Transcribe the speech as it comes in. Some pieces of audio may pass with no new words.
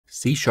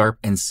C#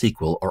 and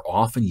SQL are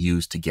often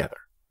used together.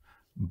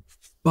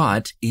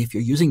 But if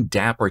you're using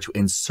Dapper to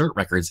insert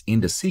records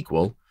into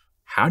SQL,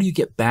 how do you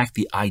get back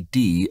the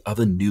ID of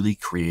the newly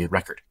created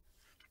record?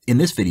 In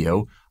this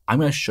video, I'm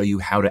going to show you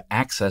how to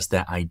access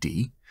that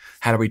ID,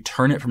 how to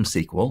return it from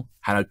SQL,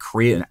 how to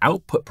create an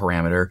output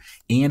parameter,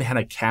 and how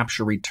to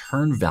capture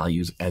return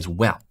values as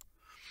well.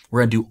 We're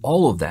going to do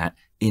all of that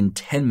in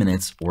 10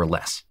 minutes or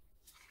less.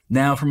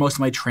 Now, for most of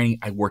my training,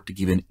 I work to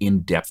give an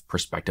in-depth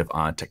perspective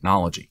on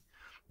technology.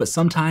 But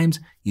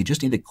sometimes you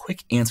just need a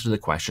quick answer to the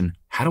question,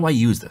 how do I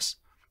use this?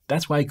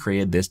 That's why I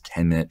created this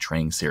 10-minute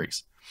training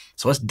series.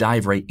 So let's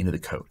dive right into the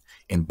code.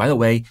 And by the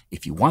way,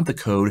 if you want the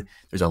code,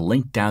 there's a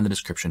link down in the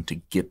description to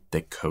get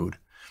the code.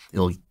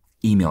 It'll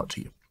email it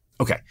to you.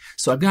 Okay,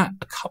 so I've got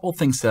a couple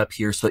things set up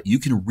here so that you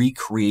can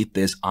recreate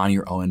this on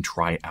your own and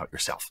try it out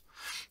yourself.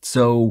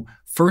 So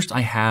first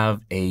I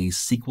have a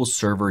SQL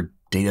Server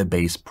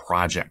database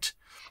project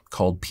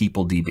called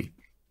PeopleDB.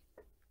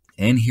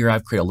 And here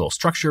I've created a little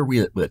structure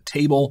with a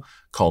table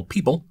called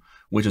people,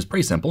 which is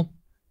pretty simple,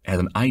 as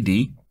an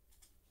ID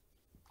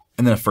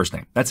and then a first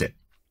name. That's it.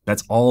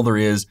 That's all there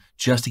is,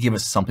 just to give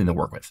us something to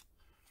work with.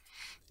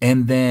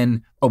 And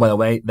then, oh, by the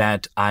way,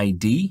 that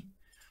ID,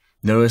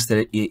 notice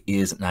that it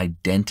is an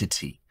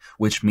identity,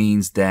 which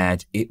means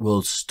that it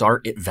will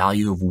start at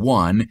value of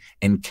 1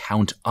 and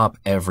count up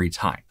every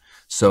time.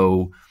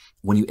 So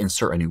when you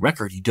insert a new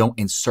record, you don't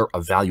insert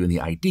a value in the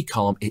ID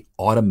column. It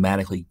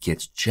automatically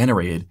gets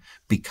generated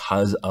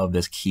because of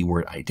this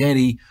keyword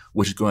identity,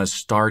 which is going to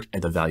start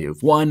at the value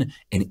of 1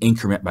 and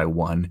increment by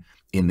 1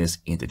 in this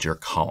integer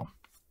column.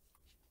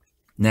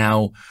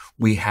 Now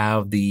we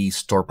have the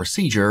store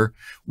procedure,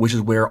 which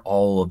is where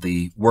all of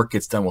the work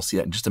gets done. We'll see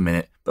that in just a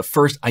minute. But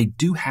first, I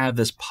do have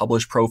this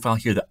publish profile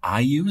here that I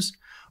use,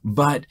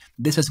 but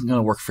this isn't going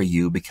to work for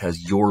you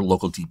because your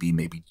local DB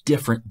may be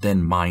different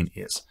than mine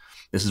is.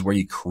 This is where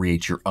you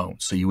create your own.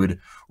 So you would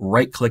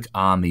right click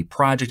on the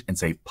project and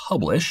say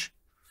publish,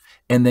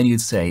 and then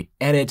you'd say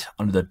edit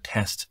under the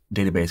test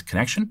database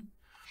connection.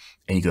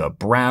 And you go to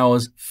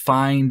browse,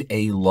 find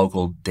a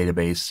local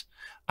database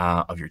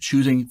of your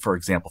choosing. For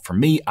example, for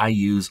me, I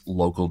use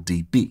local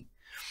DB,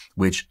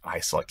 which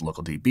I select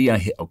local DB, I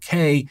hit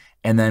OK,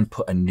 and then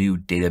put a new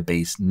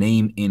database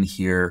name in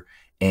here.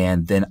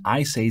 And then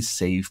I say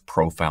save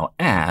profile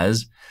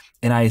as,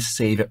 and I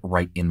save it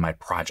right in my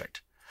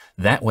project.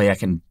 That way I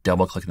can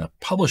double click on the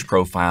publish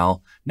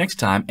profile next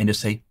time and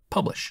just say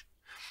publish.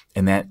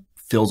 And that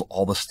fills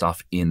all the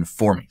stuff in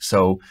for me.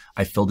 So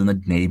I filled in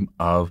the name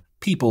of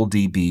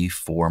PeopleDB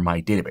for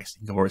my database.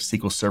 You go over to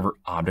SQL Server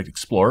Object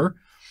Explorer,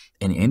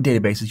 and in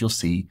databases, you'll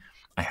see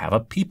I have a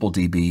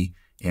PeopleDB.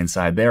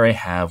 Inside there, I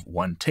have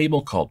one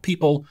table called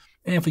people.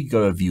 And if we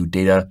go to view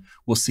data,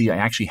 we'll see I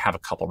actually have a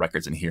couple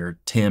records in here,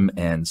 Tim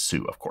and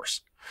Sue, of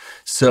course.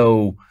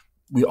 So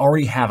we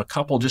already have a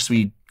couple, just so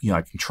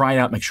I can try it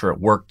out, make sure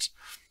it worked.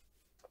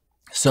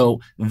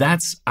 So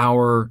that's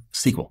our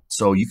SQL.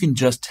 So you can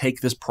just take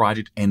this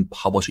project and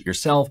publish it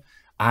yourself.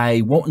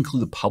 I won't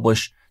include the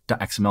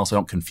publish.xml, so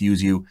don't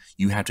confuse you.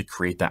 You have to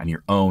create that on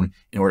your own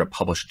in order to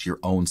publish it to your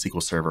own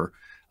SQL Server.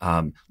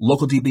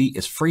 LocalDB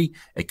is free.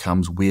 It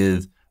comes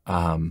with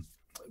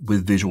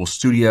Visual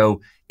Studio.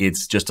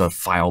 It's just a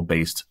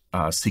file-based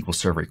SQL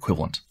Server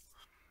equivalent.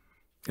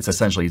 It's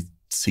essentially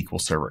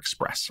SQL Server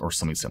Express or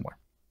something similar.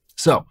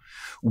 So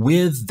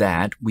with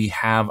that, we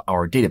have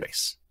our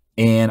database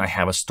and I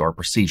have a store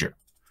procedure.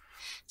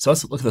 So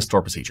let's look at the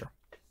store procedure.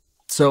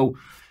 So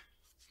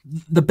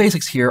the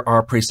basics here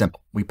are pretty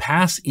simple. We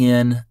pass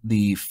in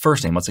the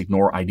first name. Let's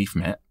ignore ID for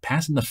a minute.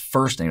 Pass in the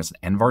first name. It's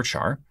an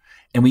nvarchar.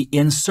 And we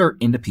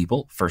insert into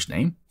people first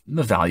name,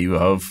 the value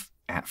of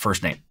at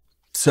first name.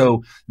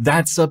 So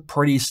that's a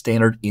pretty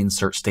standard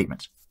insert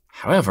statement.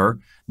 However,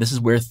 this is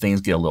where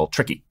things get a little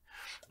tricky.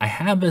 I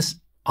have this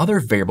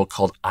other variable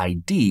called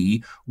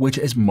ID, which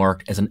is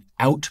marked as an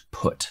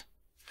output.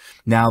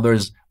 Now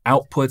there's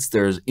outputs,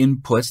 there's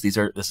inputs.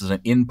 This is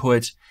an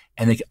input,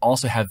 and they can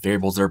also have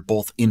variables that are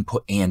both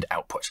input and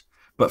output.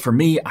 But for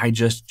me, I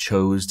just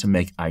chose to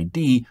make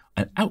ID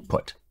an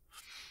output,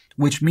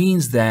 which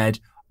means that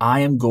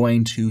I am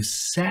going to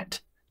set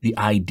the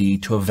ID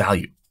to a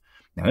value.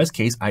 Now in this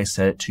case, I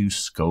set it to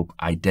scope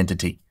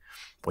identity.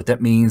 What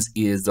that means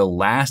is the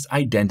last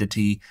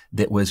identity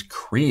that was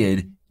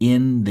created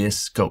in this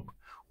scope,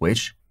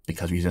 which,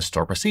 because we use a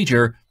store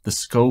procedure, the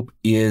scope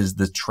is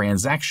the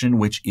transaction,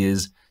 which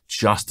is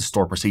just the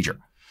store procedure,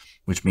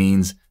 which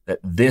means that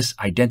this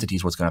identity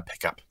is what's going to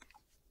pick up.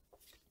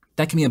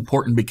 That can be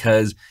important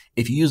because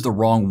if you use the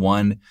wrong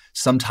one,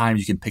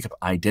 sometimes you can pick up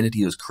identity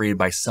that was created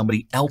by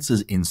somebody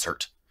else's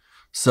insert.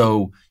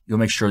 So you'll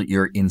make sure that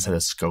you're inside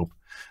the scope.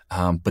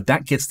 But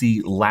that gets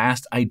the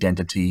last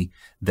identity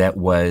that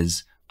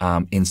was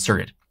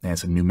inserted, and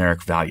it's a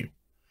numeric value.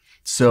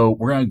 So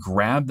we're going to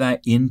grab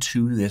that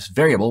into this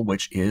variable,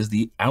 which is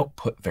the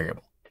output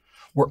variable.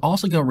 We're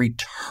also going to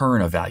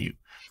return a value.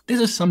 This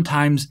is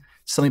sometimes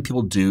something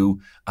people do.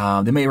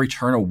 They may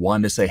return a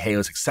 1 to say, hey, it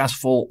was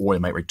successful, or they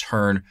might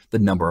return the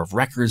number of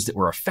records that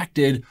were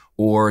affected,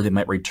 or they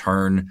might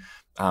return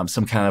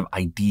some kind of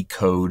ID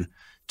code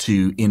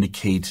to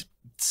indicate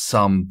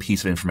some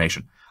piece of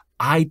information.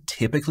 I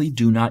typically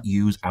do not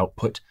use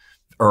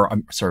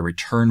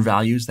return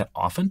values that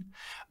often,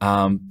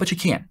 but you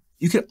can.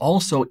 You could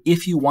also,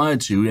 if you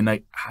wanted to, and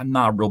I'm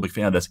not a real big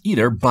fan of this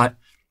either, but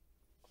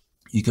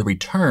you could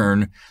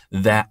return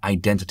that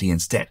identity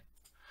instead.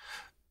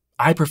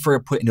 I prefer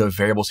to put into a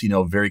variable so you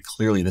know very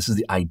clearly this is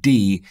the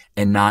ID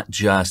and not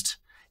just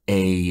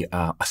a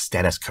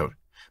status code.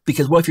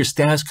 Because what if your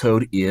status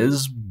code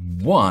is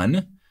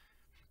 1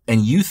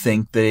 and you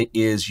think that it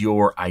is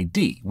your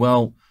ID?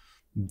 Well,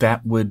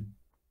 that would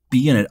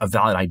be in a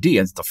valid ID.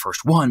 It's the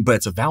first one, but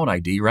it's a valid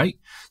ID, right?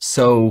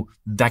 So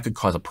that could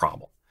cause a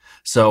problem.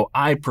 So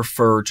I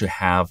prefer to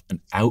have an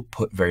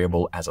output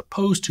variable as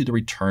opposed to the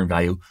return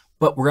value,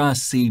 but we're going to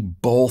see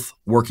both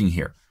working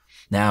here.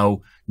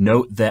 Now,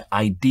 note that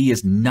ID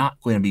is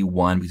not going to be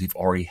 1 because we've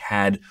already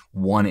had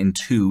 1 and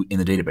 2 in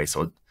the database.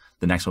 So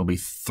the next one will be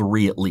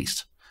 3 at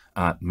least.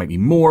 Might be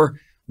more.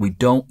 We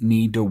don't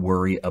need to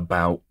worry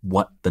about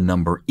what the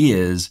number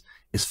is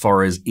as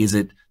far as is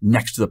it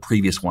next to the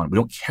previous one. We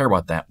don't care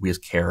about that. We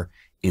just care,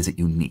 is it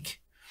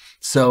unique?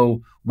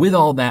 So with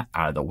all that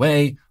out of the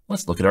way,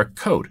 let's look at our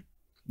code.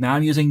 Now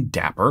I'm using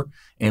Dapper.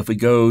 And if we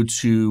go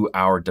to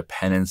our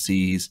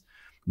dependencies,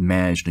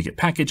 manage NuGet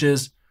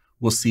packages,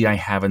 we'll see I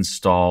have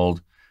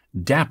installed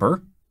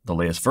Dapper, the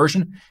latest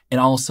version, and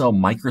also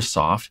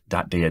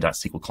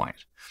Microsoft.data.SQL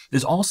client.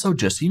 There's also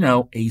just,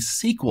 a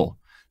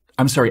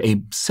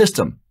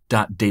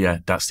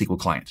system.data.SQL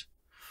client.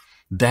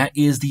 That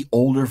is the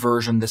older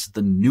version. This is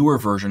the newer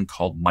version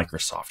called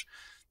Microsoft.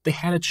 They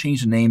had to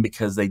change the name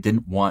because they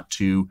didn't want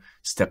to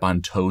step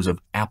on toes of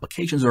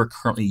applications that are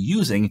currently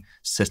using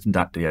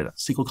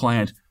system.data.SQL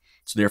client.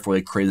 So therefore,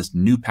 they created this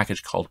new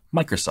package called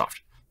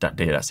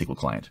Microsoft.data.SQL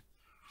client.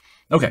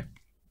 Okay.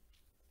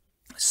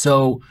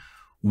 So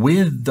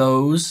with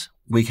those,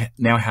 we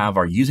now have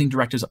our using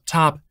directives up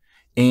top,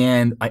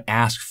 and I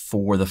ask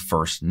for the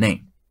first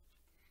name.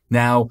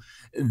 Now,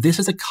 this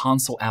is a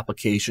console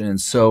application, and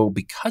so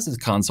because it's a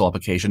console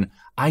application,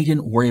 I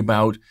didn't worry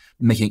about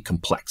making it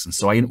complex, and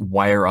so I didn't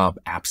wire up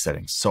app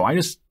settings. So I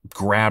just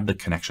grabbed the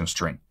connection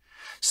string.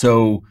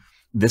 So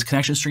this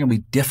connection string will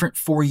be different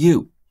for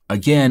you.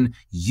 Again,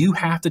 you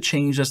have to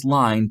change this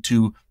line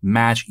to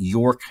match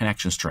your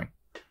connection string.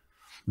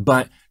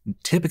 But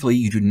typically,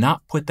 you do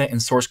not put that in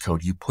source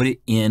code. You put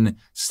it in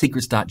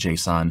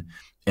secrets.json,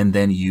 and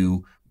then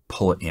you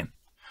pull it in.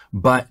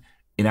 But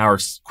in our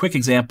quick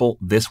example,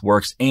 this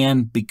works,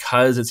 and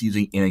because it's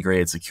using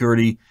integrated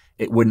security,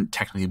 it wouldn't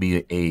technically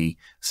be a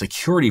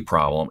security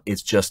problem.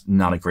 It's just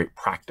not a great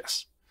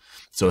practice.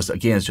 So it's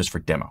just for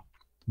demo.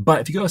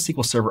 But if you go to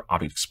SQL Server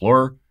Object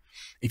Explorer,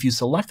 if you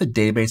select the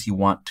database you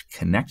want to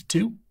connect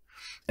to,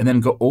 and then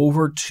go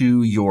over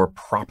to your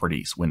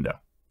properties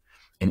window,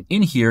 and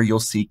in here, you'll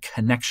see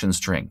connection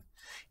string.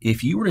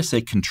 If you were to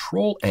say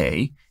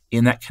Control-A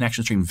in that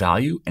connection string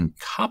value and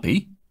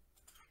copy,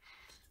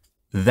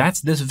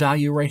 that's this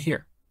value right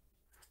here.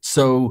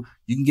 So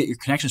you can get your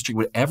connection string,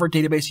 whatever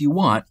database you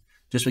want,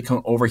 just by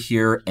coming over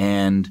here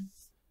and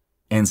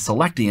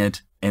selecting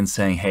it and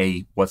saying,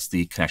 hey, what's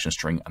the connection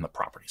string on the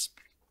properties?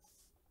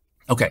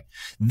 Okay,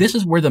 this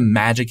is where the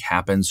magic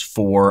happens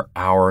for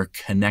our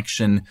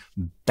connection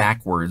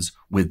backwards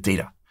with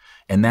data.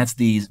 And that's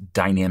these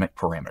dynamic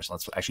parameters.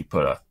 Let's actually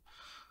put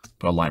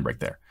a line break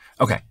there.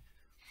 Okay.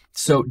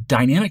 So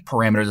dynamic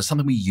parameters is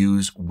something we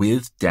use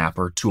with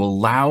Dapper to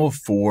allow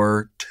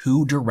for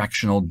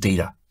two-directional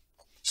data.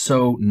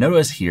 So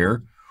notice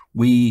here,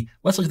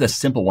 let's look at the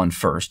simple one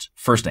first,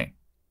 first name.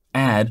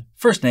 Add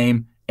first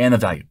name and the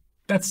value.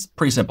 That's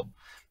pretty simple.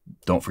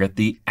 Don't forget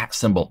the @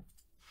 symbol.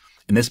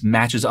 And this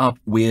matches up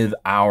with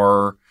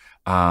our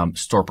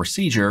store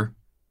procedure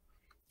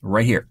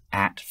right here,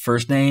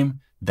 @first name.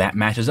 That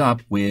matches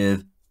up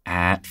with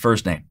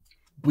 @first name.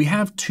 We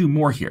have two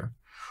more here.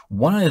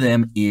 One of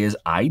them is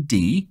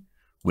ID,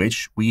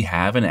 which we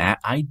have an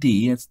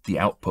 @ID. It's the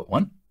output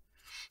one.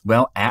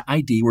 Well,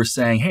 @ID, we're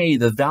saying, hey,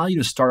 the value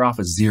to start off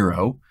is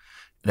 0.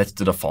 That's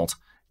the default.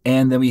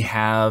 And then we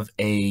have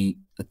the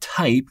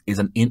type is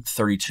an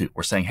int32.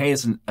 We're saying, hey,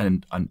 it's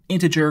an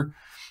integer,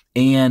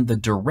 and the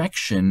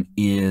direction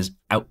is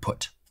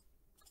output.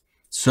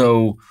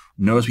 So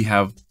notice we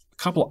have a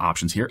couple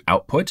options here.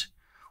 Output,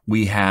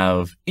 we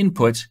have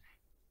input,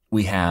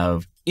 we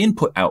have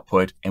input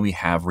output, and we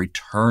have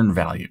return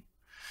value.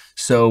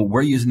 So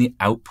we're using the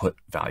output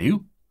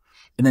value.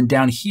 And then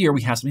down here,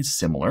 we have something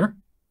similar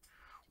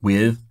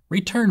with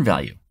return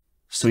value.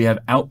 So we have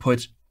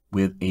output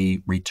with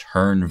a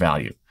return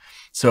value.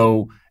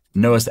 So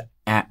notice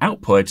that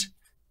 @output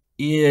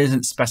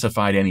isn't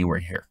specified anywhere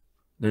here.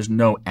 There's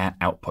no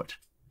 @output.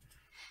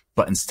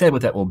 But instead,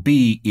 what that will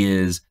be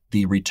is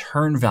the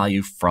return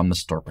value from the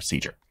store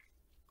procedure.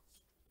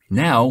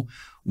 Now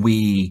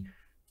we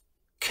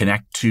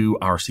connect to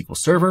our SQL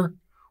Server,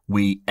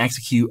 we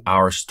execute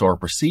our store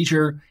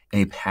procedure,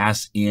 and we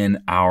pass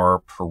in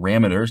our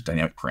parameters,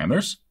 dynamic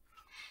parameters.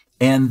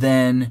 And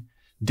then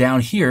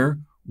down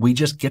here, we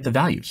just get the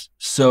values.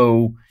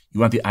 So You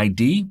want the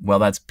ID? Well,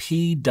 that's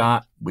P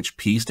dot, which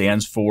P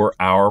stands for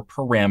our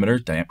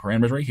parameters, dynamic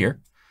parameters right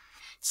here.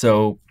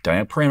 So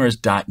dynamic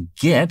parameters dot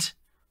get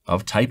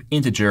of type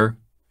integer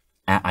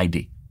at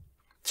ID.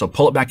 So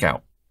pull it back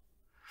out.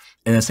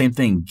 And the same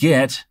thing,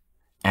 get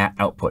at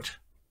output,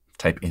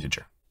 type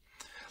integer.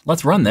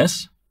 Let's run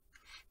this,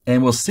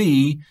 and we'll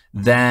see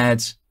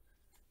that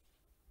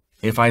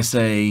if I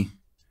say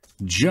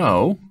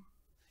Joe,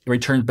 it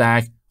returns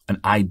back an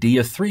ID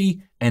of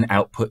 3 and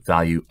output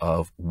value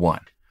of 1.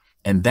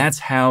 And that's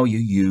how you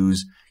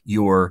use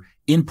your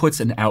inputs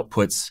and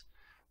outputs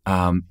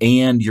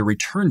and your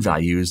return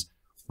values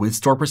with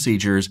store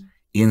procedures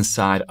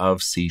inside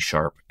of C#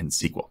 and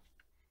SQL. All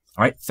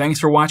right, thanks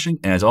for watching.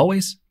 And as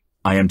always,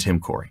 I am Tim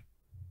Corey.